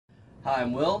Hi,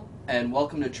 I'm Will, and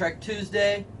welcome to Trek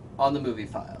Tuesday on the Movie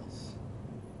Files.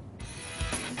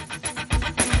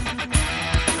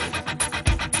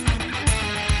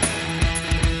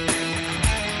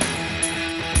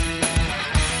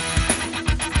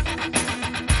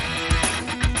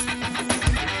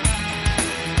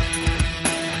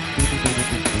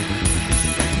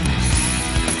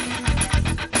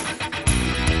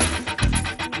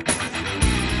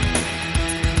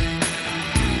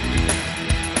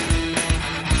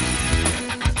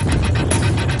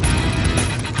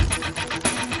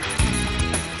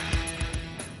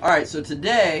 Alright, so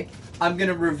today I'm going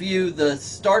to review the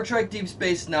Star Trek Deep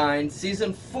Space Nine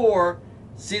Season 4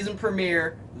 season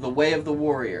premiere, The Way of the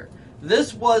Warrior.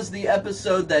 This was the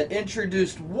episode that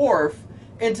introduced Worf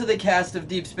into the cast of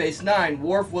Deep Space Nine.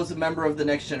 Worf was a member of the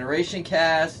Next Generation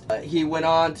cast. He went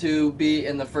on to be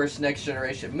in the first Next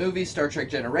Generation movie, Star Trek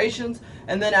Generations,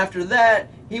 and then after that,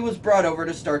 he was brought over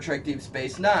to Star Trek Deep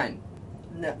Space Nine.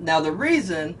 Now, the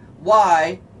reason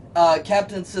why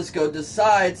Captain Sisko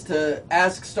decides to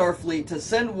ask Starfleet to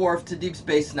send Worf to Deep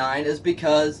Space Nine is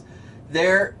because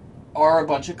there are a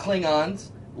bunch of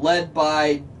Klingons led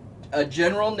by a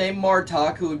general named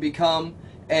Martok, who would become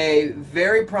a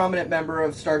very prominent member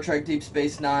of Star Trek Deep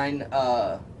Space Nine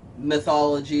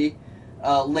mythology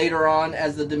later on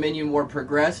as the Dominion War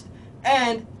progressed,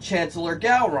 and Chancellor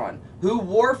Gowron, who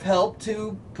Worf helped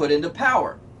to put into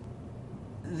power.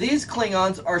 These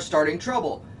Klingons are starting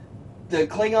trouble. The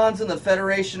Klingons and the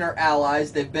Federation are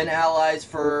allies. They've been allies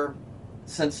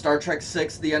since Star Trek VI,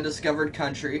 The Undiscovered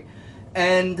Country.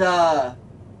 And now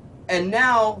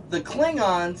the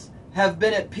Klingons have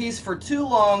been at peace for too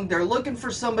long. They're looking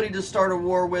for somebody to start a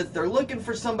war with. They're looking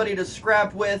for somebody to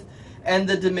scrap with. And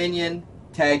the Dominion,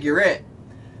 tag you're it.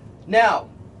 Now,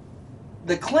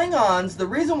 the Klingons, the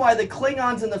reason why the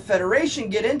Klingons and the Federation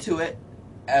get into it,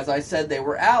 as I said, they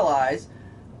were allies.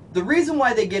 The reason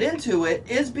why they get into it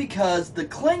is because the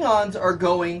Klingons are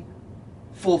going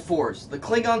full force. The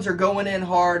Klingons are going in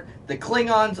hard. The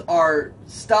Klingons are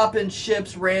stopping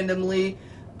ships randomly,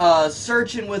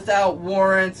 searching without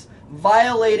warrants,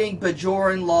 violating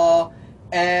Bajoran law,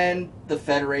 and the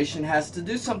Federation has to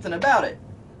do something about it.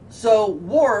 So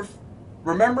Worf,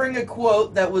 remembering a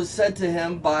quote that was said to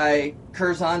him by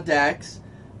Curzon Dax,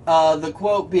 the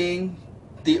quote being,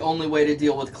 "The only way to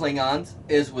deal with Klingons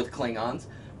is with Klingons,"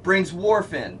 brings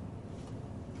Worf in.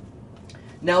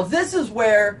 Now this is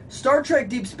where Star Trek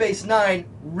Deep Space Nine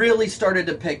really started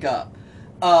to pick up.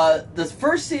 The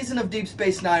first season of Deep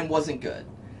Space Nine wasn't good.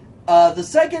 The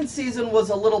second season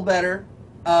was a little better.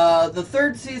 The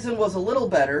third season was a little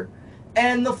better.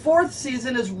 And the fourth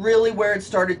season is really where it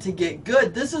started to get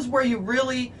good. This is where you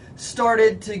really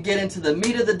started to get into the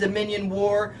meat of the Dominion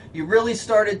War. You really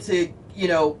started to,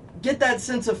 get that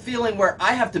sense of feeling where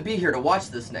I have to be here to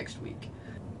watch this next week.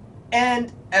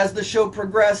 And as the show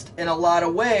progressed in a lot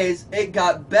of ways, it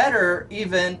got better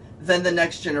even than the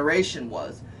Next Generation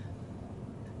was.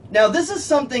 Now, this is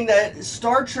something that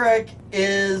Star Trek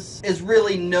is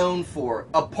really known for,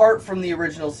 apart from the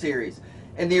original series.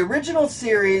 In the original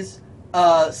series,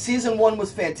 Season 1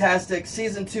 was fantastic,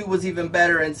 Season 2 was even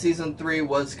better, and Season 3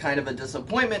 was kind of a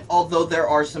disappointment, although there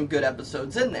are some good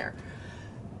episodes in there.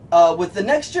 With the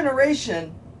Next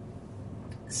Generation,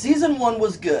 Season 1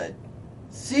 was good.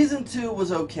 Season 2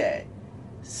 was okay.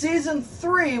 Season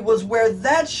 3 was where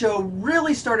that show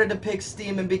really started to pick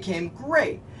steam and became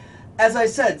great. As I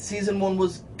said, Season 1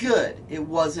 was good. It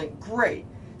wasn't great.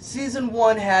 Season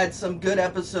 1 had some good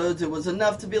episodes. It was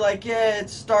enough to be like, yeah,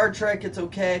 it's Star Trek, it's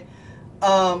okay.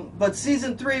 But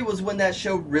Season 3 was when that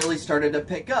show really started to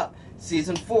pick up.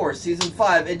 Season 4, Season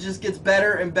 5, it just gets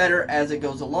better and better as it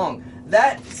goes along.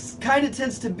 That kind of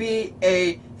tends to be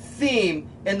a theme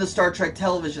in the Star Trek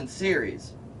television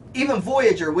series. Even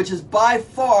Voyager, which is by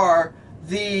far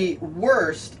the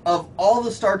worst of all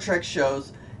the Star Trek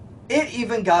shows, it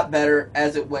even got better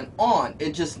as it went on.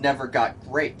 It just never got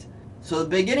great. So the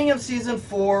beginning of Season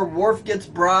 4, Worf gets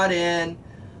brought in.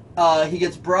 He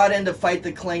gets brought in to fight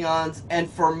the Klingons, and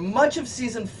for much of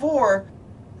Season 4,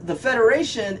 the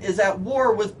Federation is at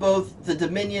war with both the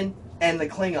Dominion and the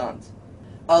Klingons.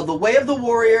 The Way of the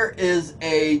Warrior is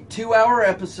a 2-hour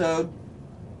episode.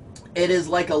 It is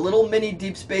like a little mini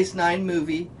Deep Space Nine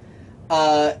movie.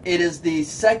 It is the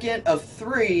second of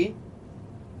 3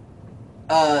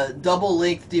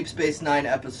 double-length Deep Space Nine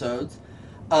episodes.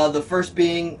 The first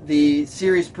being the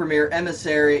series premiere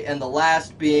Emissary, and the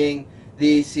last being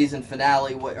the season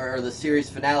finale, or the series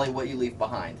finale, What You Leave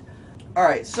Behind.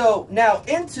 Alright, so now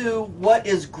into what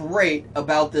is great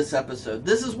about this episode.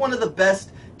 This is one of the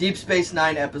best Deep Space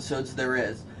Nine episodes there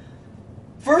is.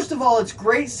 First of all, it's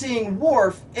great seeing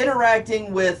Worf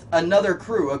interacting with another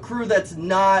crew, a crew that's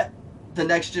not the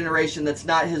Next Generation, that's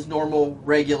not his normal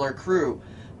regular crew.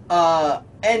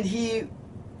 And he,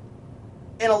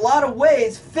 in a lot of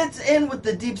ways, fits in with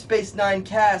the Deep Space Nine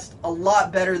cast a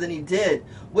lot better than he did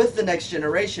with the Next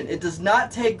Generation. It does not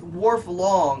take Worf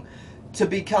long to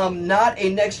become not a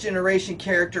Next Generation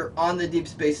character on the Deep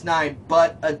Space Nine,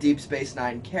 but a Deep Space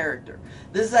Nine character.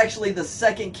 This is actually the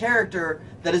second character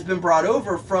that has been brought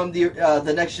over from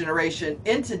the Next Generation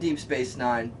into Deep Space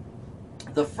Nine.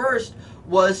 The first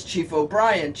was Chief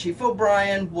O'Brien. Chief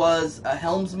O'Brien was a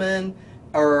helmsman,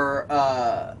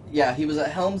 he was a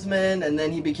helmsman, and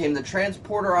then he became the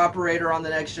transporter operator on the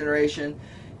Next Generation,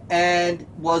 and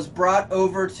was brought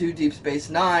over to Deep Space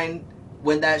Nine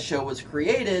when that show was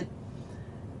created,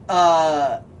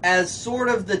 as sort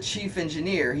of the chief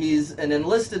engineer. He's an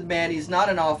enlisted man, he's not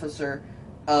an officer,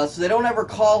 so they don't ever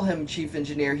call him chief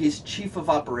engineer, he's chief of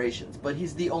operations, but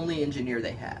he's the only engineer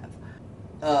they have.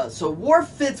 So Worf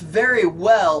fits very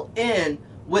well in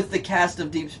with the cast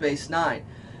of Deep Space Nine.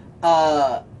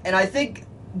 And I think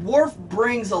Worf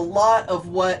brings a lot of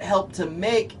what helped to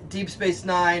make Deep Space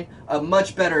Nine a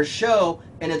much better show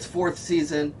in its 4th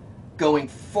season going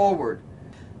forward.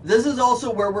 This is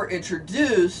also where we're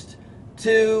introduced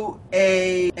to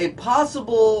a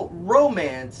possible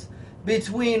romance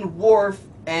between Worf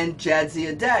and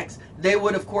Jadzia Dax. They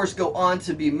would, of course, go on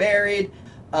to be married.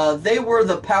 They were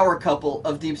the power couple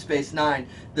of Deep Space Nine,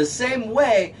 the same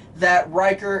way that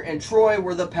Riker and Troy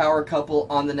were the power couple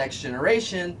on the Next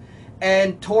Generation,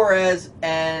 and Torres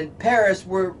and Paris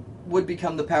would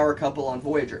become the power couple on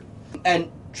Voyager.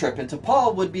 And Trip and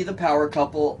T'Pol would be the power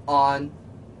couple on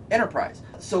Enterprise.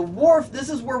 So Worf, this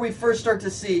is where we first start to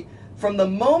see, from the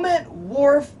moment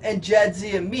Worf and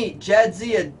Jadzia meet,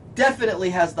 Jadzia definitely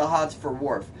has the hots for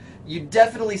Worf. You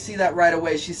definitely see that right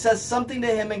away. She says something to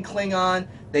him in Klingon.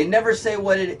 They never say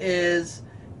what it is.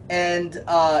 And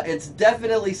it's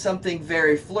definitely something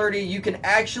very flirty. You can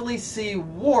actually see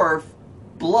Worf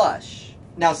blush.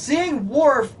 Now, seeing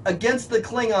Worf against the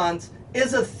Klingons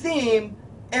is a theme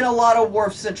in a lot of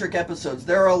Worf-centric episodes.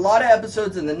 There are a lot of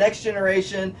episodes in The Next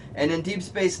Generation and in Deep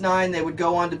Space Nine, they would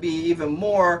go on to be even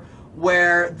more,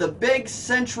 where the big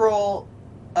central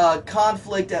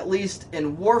conflict, at least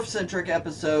in Worf-centric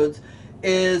episodes,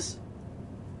 is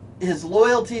his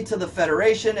loyalty to the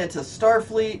Federation and to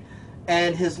Starfleet,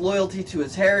 and his loyalty to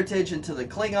his heritage and to the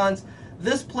Klingons.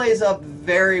 This plays up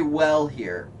very well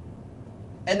here.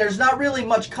 And there's not really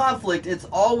much conflict. It's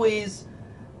always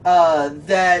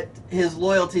that his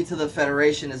loyalty to the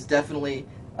Federation is definitely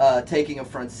taking a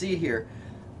front seat here.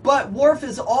 But Worf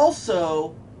is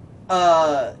also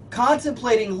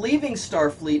contemplating leaving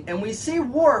Starfleet, and we see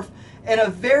Worf in a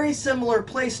very similar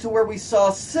place to where we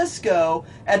saw Sisko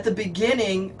at the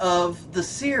beginning of the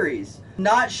series.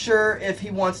 Not sure if he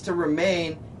wants to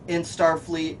remain in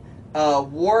Starfleet.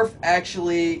 Worf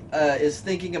actually is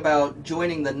thinking about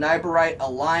joining the Nyberite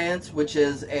Alliance, which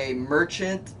is a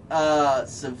merchant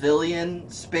civilian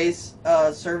space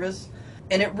service.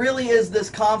 And it really is this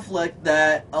conflict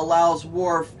that allows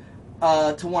Worf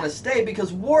to want to stay,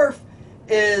 because Worf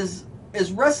is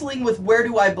wrestling with, where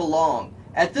do I belong?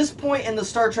 At this point in the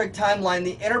Star Trek timeline,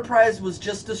 the Enterprise was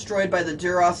just destroyed by the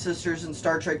Duras sisters in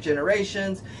Star Trek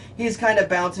Generations. He's kind of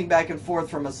bouncing back and forth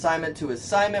from assignment to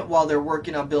assignment while they're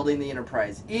working on building the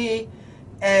Enterprise E.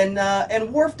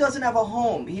 And Worf doesn't have a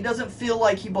home. He doesn't feel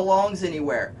like he belongs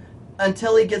anywhere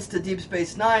until he gets to Deep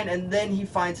Space Nine, and then he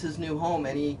finds his new home,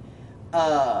 and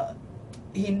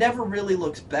he never really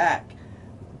looks back.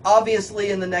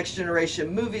 Obviously, in the Next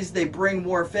Generation movies, they bring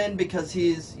Worf in because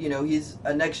he's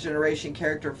a Next Generation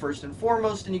character first and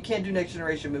foremost, and you can't do Next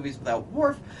Generation movies without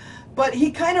Worf. But he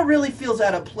kind of really feels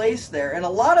out of place there, and a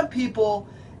lot of people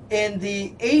in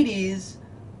the 80s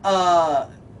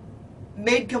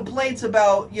made complaints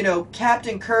about,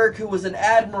 Captain Kirk, who was an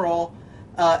admiral,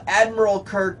 Admiral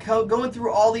Kirk, going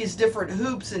through all these different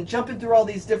hoops and jumping through all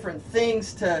these different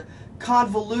things to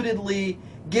convolutedly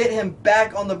get him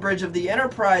back on the bridge of the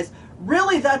Enterprise.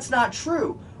 Really, that's not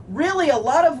true. Really, a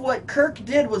lot of what Kirk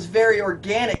did was very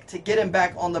organic to get him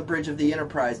back on the bridge of the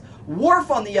Enterprise. Worf,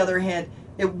 on the other hand,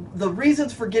 the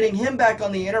reasons for getting him back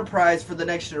on the Enterprise for the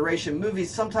Next Generation movies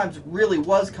sometimes really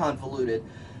was convoluted.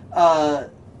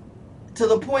 To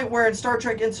the point where in Star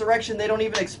Trek Insurrection, they don't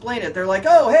even explain it. They're like,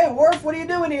 oh, hey, Worf, what are you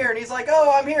doing here? And he's like,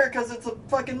 oh, I'm here because it's a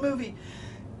fucking movie.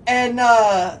 And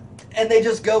they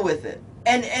just go with it.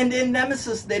 And in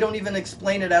Nemesis, they don't even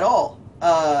explain it at all.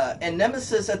 And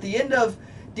Nemesis, at the end of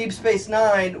Deep Space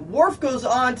Nine, Worf goes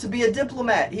on to be a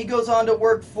diplomat. He goes on to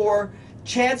work for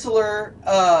Chancellor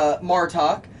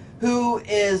Martok, who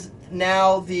is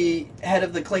now the head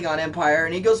of the Klingon Empire,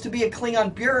 and he goes to be a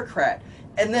Klingon bureaucrat.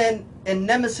 And then in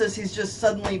Nemesis, he's just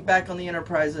suddenly back on the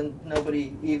Enterprise, and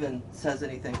nobody even says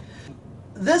anything.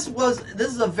 This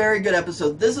is a very good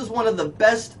episode. This is one of the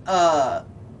best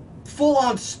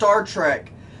full-on Star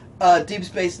Trek Deep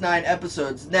Space Nine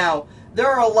episodes. Now, there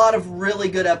are a lot of really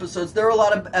good episodes. There are a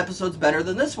lot of episodes better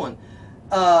than this one.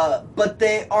 But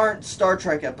they aren't Star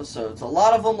Trek episodes. A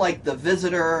lot of them, like The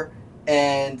Visitor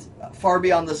and Far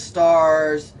Beyond the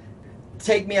Stars,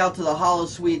 Take Me Out to the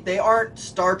Holosuite, they aren't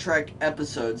Star Trek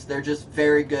episodes. They're just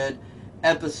very good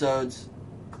episodes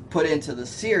put into the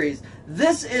series.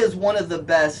 This is one of the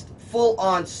best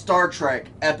full-on Star Trek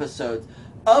episodes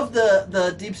of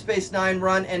the Deep Space Nine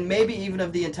run, and maybe even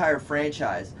of the entire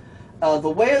franchise. The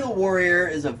Way of the Warrior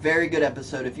is a very good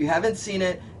episode. If you haven't seen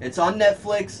it, it's on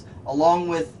Netflix, along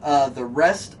with the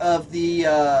rest of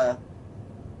the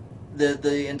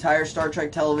entire Star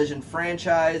Trek television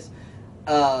franchise.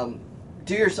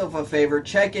 Do yourself a favor,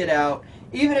 check it out.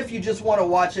 Even if you just want to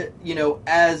watch it,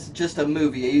 as just a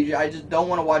movie. I just don't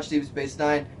want to watch Deep Space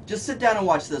Nine. Just sit down and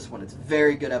watch this one. It's a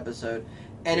very good episode,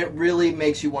 and it really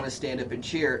makes you want to stand up and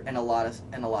cheer in a lot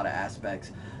of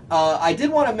aspects. I did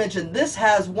want to mention this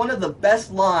has one of the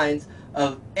best lines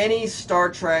of any Star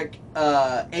Trek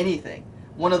anything.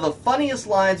 One of the funniest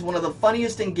lines, one of the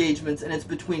funniest engagements, and it's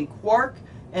between Quark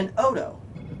and Odo.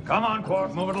 Come on,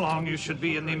 Quark, move it along. You should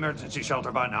be in the emergency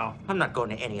shelter by now. I'm not going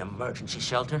to any emergency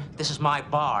shelter. This is my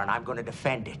bar, and I'm going to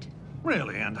defend it.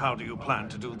 Really? And how do you plan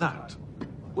to do that?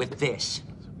 With this.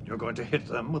 You're going to hit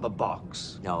them with a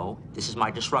box? No, this is my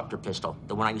disruptor pistol,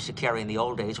 the one I used to carry in the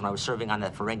old days when I was serving on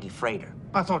that Ferengi freighter.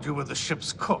 I thought you were the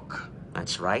ship's cook.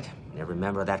 That's right. Every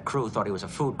member of that crew thought he was a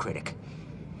food critic.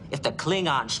 If the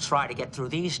Klingons try to get through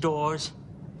these doors,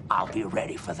 I'll be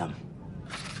ready for them.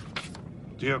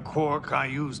 Dear Quark, I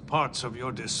used parts of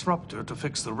your disruptor to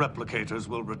fix the replicators.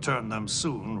 Will return them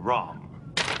soon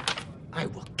wrong. I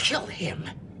will kill him.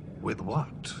 With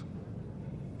what?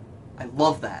 I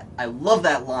love that. I love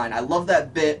that line. I love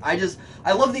that bit. I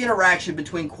love the interaction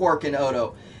between Quark and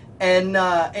Odo.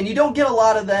 And you don't get a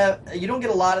lot of that. You don't get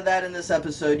a lot of that in this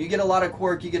episode. You get a lot of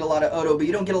Quark, you get a lot of Odo, but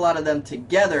you don't get a lot of them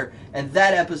together. And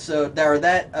that episode, or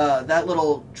that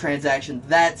little transaction,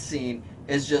 that scene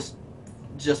is just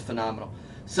phenomenal.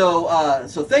 So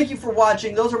thank you for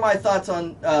watching. Those are my thoughts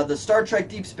on the Star Trek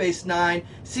Deep Space Nine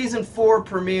Season 4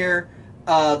 premiere,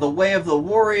 The Way of the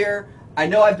Warrior. I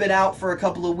know I've been out for a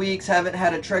couple of weeks, haven't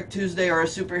had a Trek Tuesday or a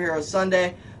Superhero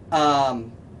Sunday.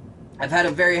 I've had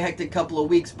a very hectic couple of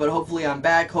weeks, but hopefully I'm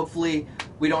back. Hopefully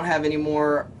we don't have any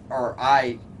more, or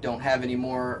I don't have any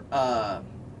more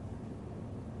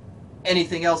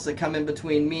anything else that come in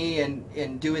between me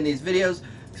and doing these videos,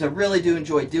 because I really do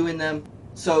enjoy doing them.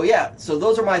 So yeah, so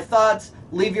those are my thoughts.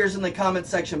 Leave yours in the comment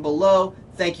section below.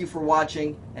 Thank you for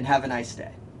watching, and have a nice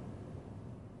day.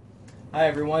 Hi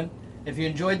everyone. If you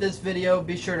enjoyed this video,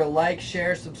 be sure to like,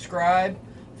 share, subscribe,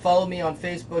 follow me on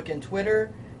Facebook and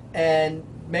Twitter, and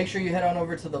make sure you head on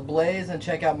over to TheBlaze and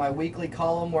check out my weekly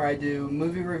column where I do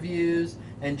movie reviews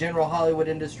and general Hollywood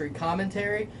industry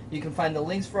commentary. You can find the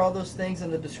links for all those things in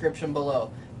the description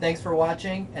below. Thanks for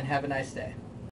watching, and have a nice day.